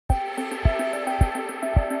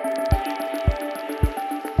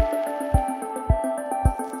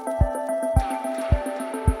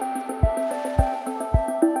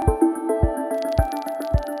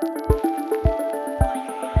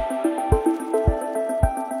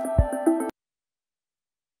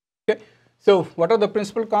Okay. So what are the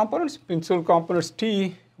principal components? Principal components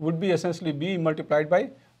T would be essentially B multiplied by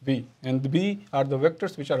V, and the B are the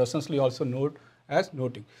vectors which are essentially also known as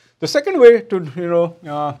noting. The second way to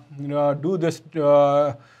do this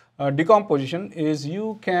decomposition is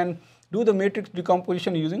you can do the matrix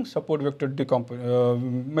decomposition using support vector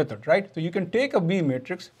method, right? So you can take a B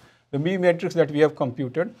matrix, the B matrix that we have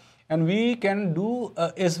computed, and we can do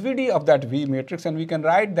a SVD of that V matrix, and we can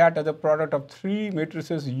write that as a product of three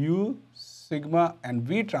matrices U, sigma, and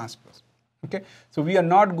V transpose. Okay, so we are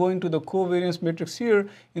not going to the covariance matrix here.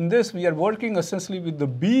 In this, we are working essentially with the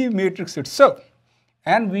B matrix itself,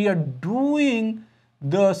 and we are doing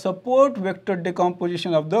the support vector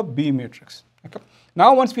decomposition of the B matrix. Okay.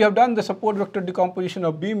 Now, once we have done the support vector decomposition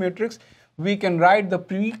of B matrix, we can write the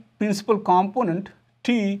principal component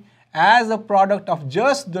T as a product of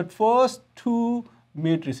just the first two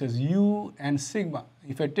matrices U and sigma.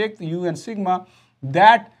 If I take the U and sigma,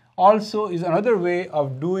 that also is another way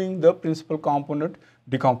of doing the principal component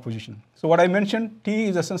decomposition. So what I mentioned, T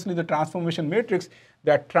is essentially the transformation matrix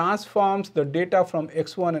that transforms the data from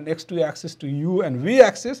x1 and x2 axis to U and V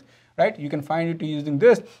axis, right? You can find it using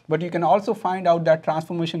this, but you can also find out that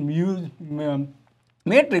transformation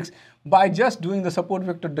matrix by just doing the support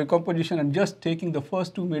vector decomposition and just taking the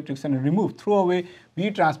first two matrices and throw away V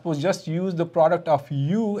transpose, just use the product of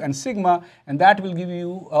U and sigma, and that will give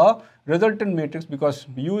you a resultant matrix, because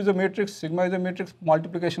U is a matrix, sigma is a matrix,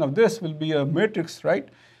 multiplication of this will be a matrix, right?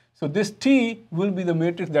 So this T will be the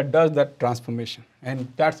matrix that does that transformation,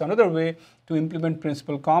 and that's another way to implement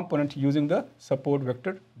principal component using the support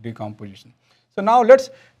vector decomposition. So now let's,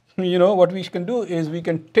 what we can do is we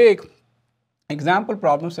can take example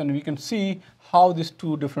problems and we can see how these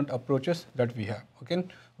two different approaches that we have.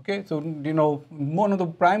 Okay, so one of the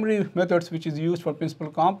primary methods which is used for principal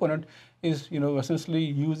component is essentially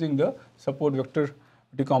using the support vector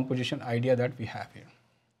decomposition idea that we have here.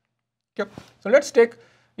 Okay, so let's take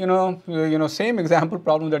same example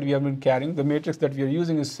problem that we have been carrying. The matrix that we are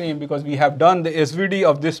using is same because we have done the SVD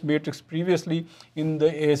of this matrix previously in the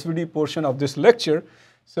SVD portion of this lecture.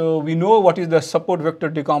 So we know what is the support vector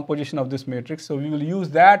decomposition of this matrix. So we will use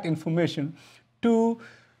that information to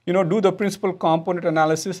do the principal component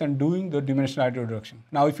analysis and doing the dimensionality reduction.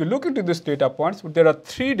 Now if you look into this data points, there are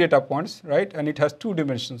three data points, right? And it has two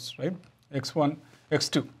dimensions, right? X1,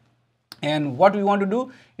 X2. And what we want to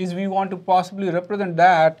do is we want to possibly represent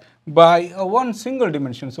that by one single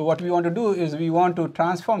dimension. So what we want to do is we want to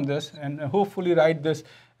transform this and hopefully write this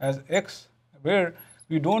as X, where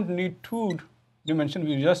we don't need two dimension,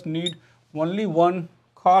 we just need only one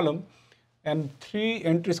column and three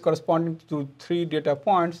entries corresponding to three data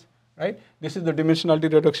points, right? This is the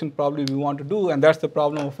dimensionality reduction problem we want to do, and that's the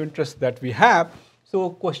problem of interest that we have. So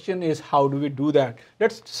question is, how do we do that?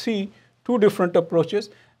 Let's see two different approaches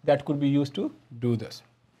that could be used to do this.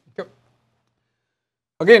 Okay.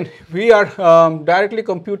 Again, we are directly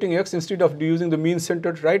computing X instead of using the mean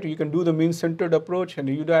centered, right? You can do the mean centered approach and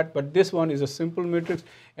do that, but this one is a simple matrix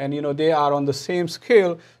and they are on the same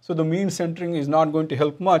scale, so the mean centering is not going to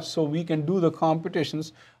help much. So we can do the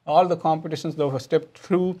computations, all the computations that have stepped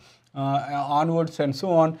through onwards and so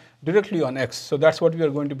on directly on X. So that's what we are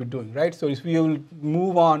going to be doing, right? So if we will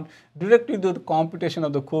move on directly to the computation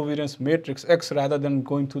of the covariance matrix X rather than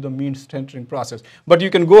going through the mean centering process. But you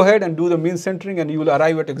can go ahead and do the mean centering and you will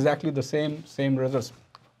arrive at exactly the same results.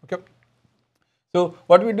 Okay. So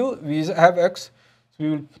what we do, we have X. So we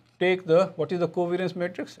will take what is the covariance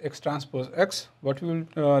matrix? X transpose X. What we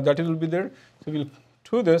will that will be there. So we'll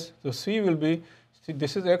do this. So C will be, see,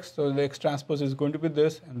 this is X, so the X transpose is going to be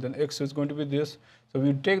this, and then X is going to be this. So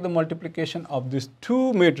we take the multiplication of these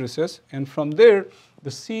two matrices, and from there,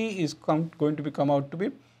 the C is going to come out to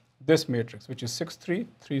be this matrix, which is 6, 3,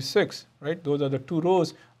 3, 6, right? Those are the two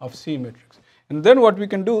rows of C matrix. And then what we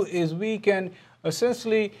can do is we can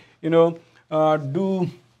essentially, do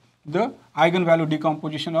the eigenvalue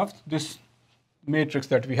decomposition of this matrix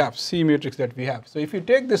that we have, C matrix that we have. So if you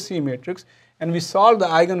take this C matrix and we solve the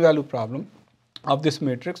eigenvalue problem of this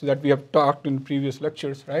matrix that we have talked in previous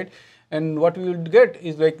lectures, right? And what we will get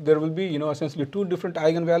is like there will be, essentially two different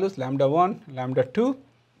eigenvalues, lambda 1, lambda 2,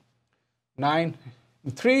 9,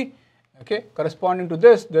 and 3. Okay, corresponding to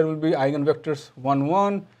this, there will be eigenvectors 1,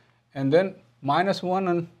 1, and then -1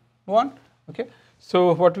 and 1. Okay,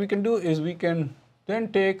 so what we can do is we can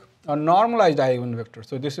then take a normalized eigenvector.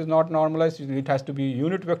 So this is not normalized; it has to be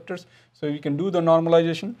unit vectors. So we can do the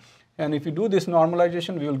normalization, and if you do this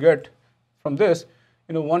normalization, we will get from this,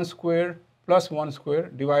 1 square plus 1 square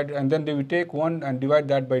divided, and then they will take 1 and divide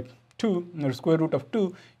that by 2, the square root of 2,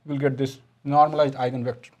 you will get this normalized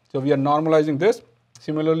eigenvector. So we are normalizing this.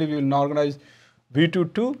 Similarly, we will normalize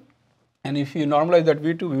V2 2, And if you normalize that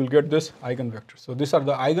V2, we will get this eigenvector. So these are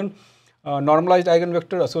the normalized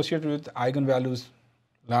eigenvector associated with eigenvalues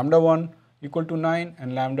lambda 1 equal to 9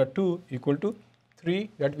 and lambda 2 equal to 3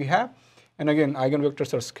 that we have. And again,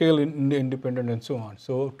 eigenvectors are scale independent and so on.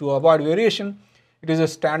 So to avoid variation, it is a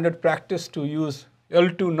standard practice to use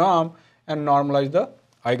L2 norm and normalize the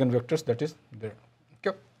eigenvectors that is there.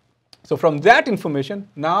 Okay. So from that information,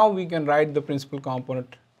 now we can write the principal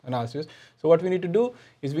component analysis. So what we need to do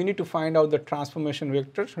is we need to find out the transformation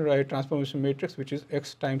vector, right? Transformation matrix, which is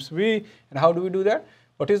x times v. And how do we do that?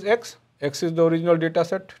 What is x? X is the original data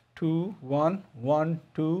set 2, 1, 1,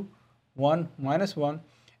 2, 1, minus 1.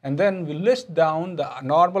 And then we list down the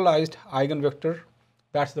normalized eigenvector.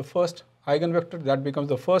 That's the first eigenvector. That becomes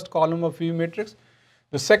the first column of V matrix.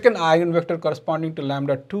 The second eigenvector corresponding to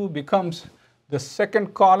lambda 2 becomes the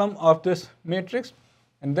second column of this matrix.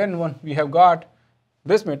 And then when we have got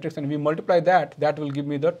this matrix and we multiply that, that will give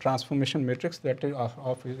me the transformation matrix that is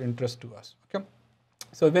of interest to us. Okay.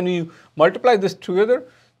 So when you multiply this together,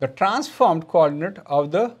 the transformed coordinate of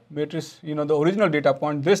the matrix, the original data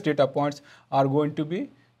point, this data points are going to be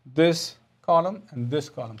this column and this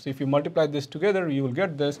column. So if you multiply this together, you will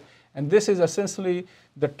get this. And this is essentially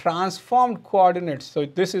the transformed coordinates. So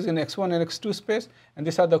this is in x1 and x2 space, and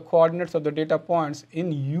these are the coordinates of the data points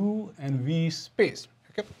in u and v space.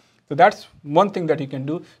 Okay. So that's one thing that you can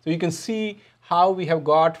do. So you can see how we have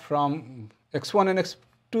got from x1 and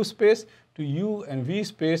x2 space to u and v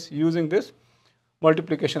space using this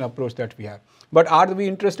multiplication approach that we have. But are we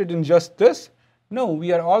interested in just this? No,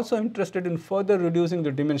 we are also interested in further reducing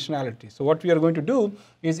the dimensionality. So what we are going to do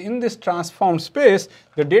is in this transformed space,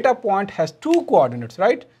 the data point has two coordinates,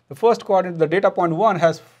 right? The first coordinate, the data point 1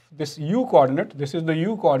 has this u coordinate. This is the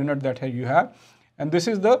u coordinate that you have. And this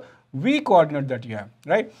is the v coordinate that you have,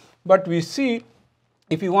 right? But we see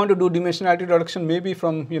if you want to do dimensionality reduction, maybe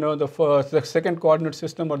from the second coordinate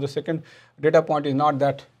system or the second data point is not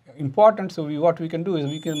that important. So what we can do is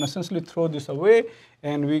we can essentially throw this away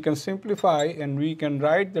and we can simplify and we can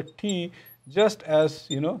write the t just as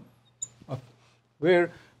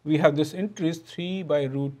where we have this entries 3 by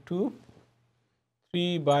root 2,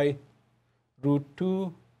 3 by root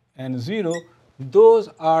 2 and 0. Those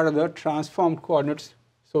are the transformed coordinates.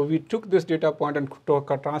 So we took this data point and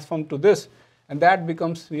transformed to this, and that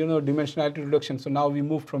becomes dimensionality reduction. So now we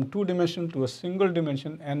moved from 2 dimension to a single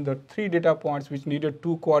dimension, and the 3 data points which needed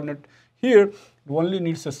 2 coordinate here only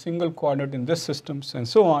needs a single coordinate in this systems and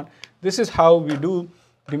so on. This is how we do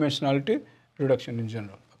dimensionality reduction in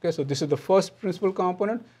general. Okay, so this is the first principal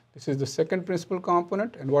component. This is the second principal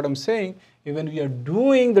component, and what I'm saying is when we are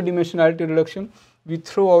doing the dimensionality reduction, we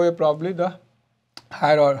throw away probably the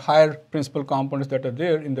higher principal components that are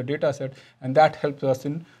there in the data set, and that helps us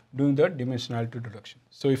in doing the dimensionality reduction.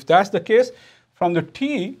 So if that's the case, from the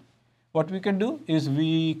T, what we can do is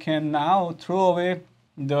we can now throw away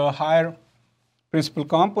the higher principal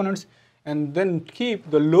components and then keep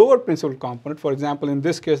the lower principal component. For example, in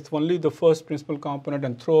this case, only the first principal component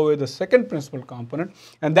and throw away the second principal component.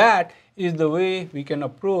 And that is the way we can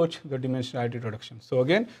approach the dimensionality reduction. So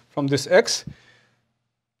again, from this X,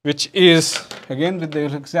 which is, again, with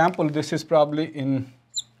the example, this is probably in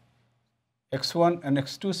x1 and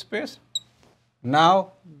x2 space.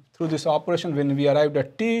 Now, through this operation, when we arrived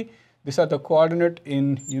at t, these are the coordinate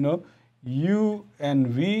in u and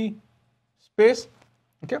v space,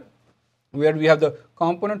 okay, where we have the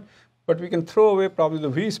component, but we can throw away probably the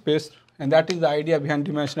v space, and that is the idea behind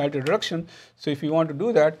dimensionality reduction. So if you want to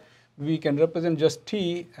do that, we can represent just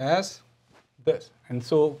t as this, and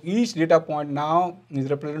so each data point now is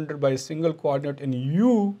represented by a single coordinate in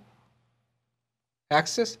u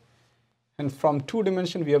axis. And from 2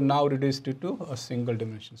 dimension, we have now reduced it to a single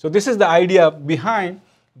dimension. So this is the idea behind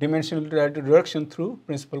dimensionality reduction through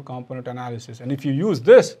principal component analysis. And if you use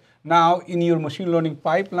this now in your machine learning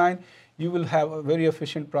pipeline, you will have a very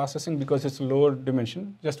efficient processing because it's lower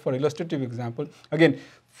dimension. Just for illustrative example, again,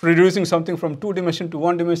 reducing something from 2 dimension to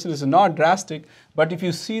 1 dimension is not drastic, but if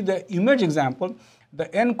you see the image example,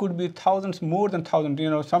 the n could be thousands, more than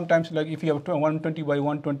 1,000. Sometimes like if you have 120 by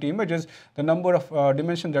 120 images, the number of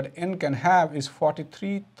dimensions that n can have is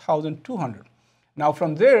 43,200. Now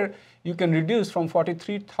from there, you can reduce from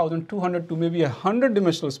 43,200 to maybe 100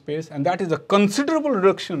 dimensional space, and that is a considerable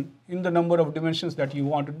reduction in the number of dimensions that you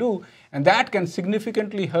want to do, and that can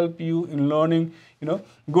significantly help you in learning,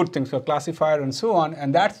 good things, so classifier and so on,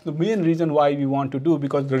 and that's the main reason why we want to do,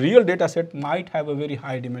 because the real data set might have a very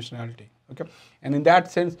high dimensionality, okay? And in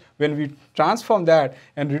that sense, when we transform that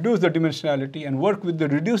and reduce the dimensionality and work with the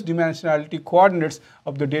reduced dimensionality coordinates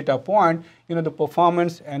of the data point, the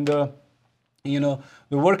performance and the the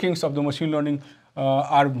workings of the machine learning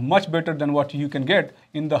are much better than what you can get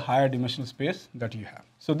in the higher dimensional space that you have.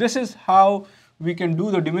 So this is how we can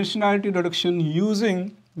do the dimensionality reduction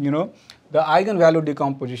using, the eigenvalue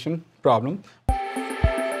decomposition problem.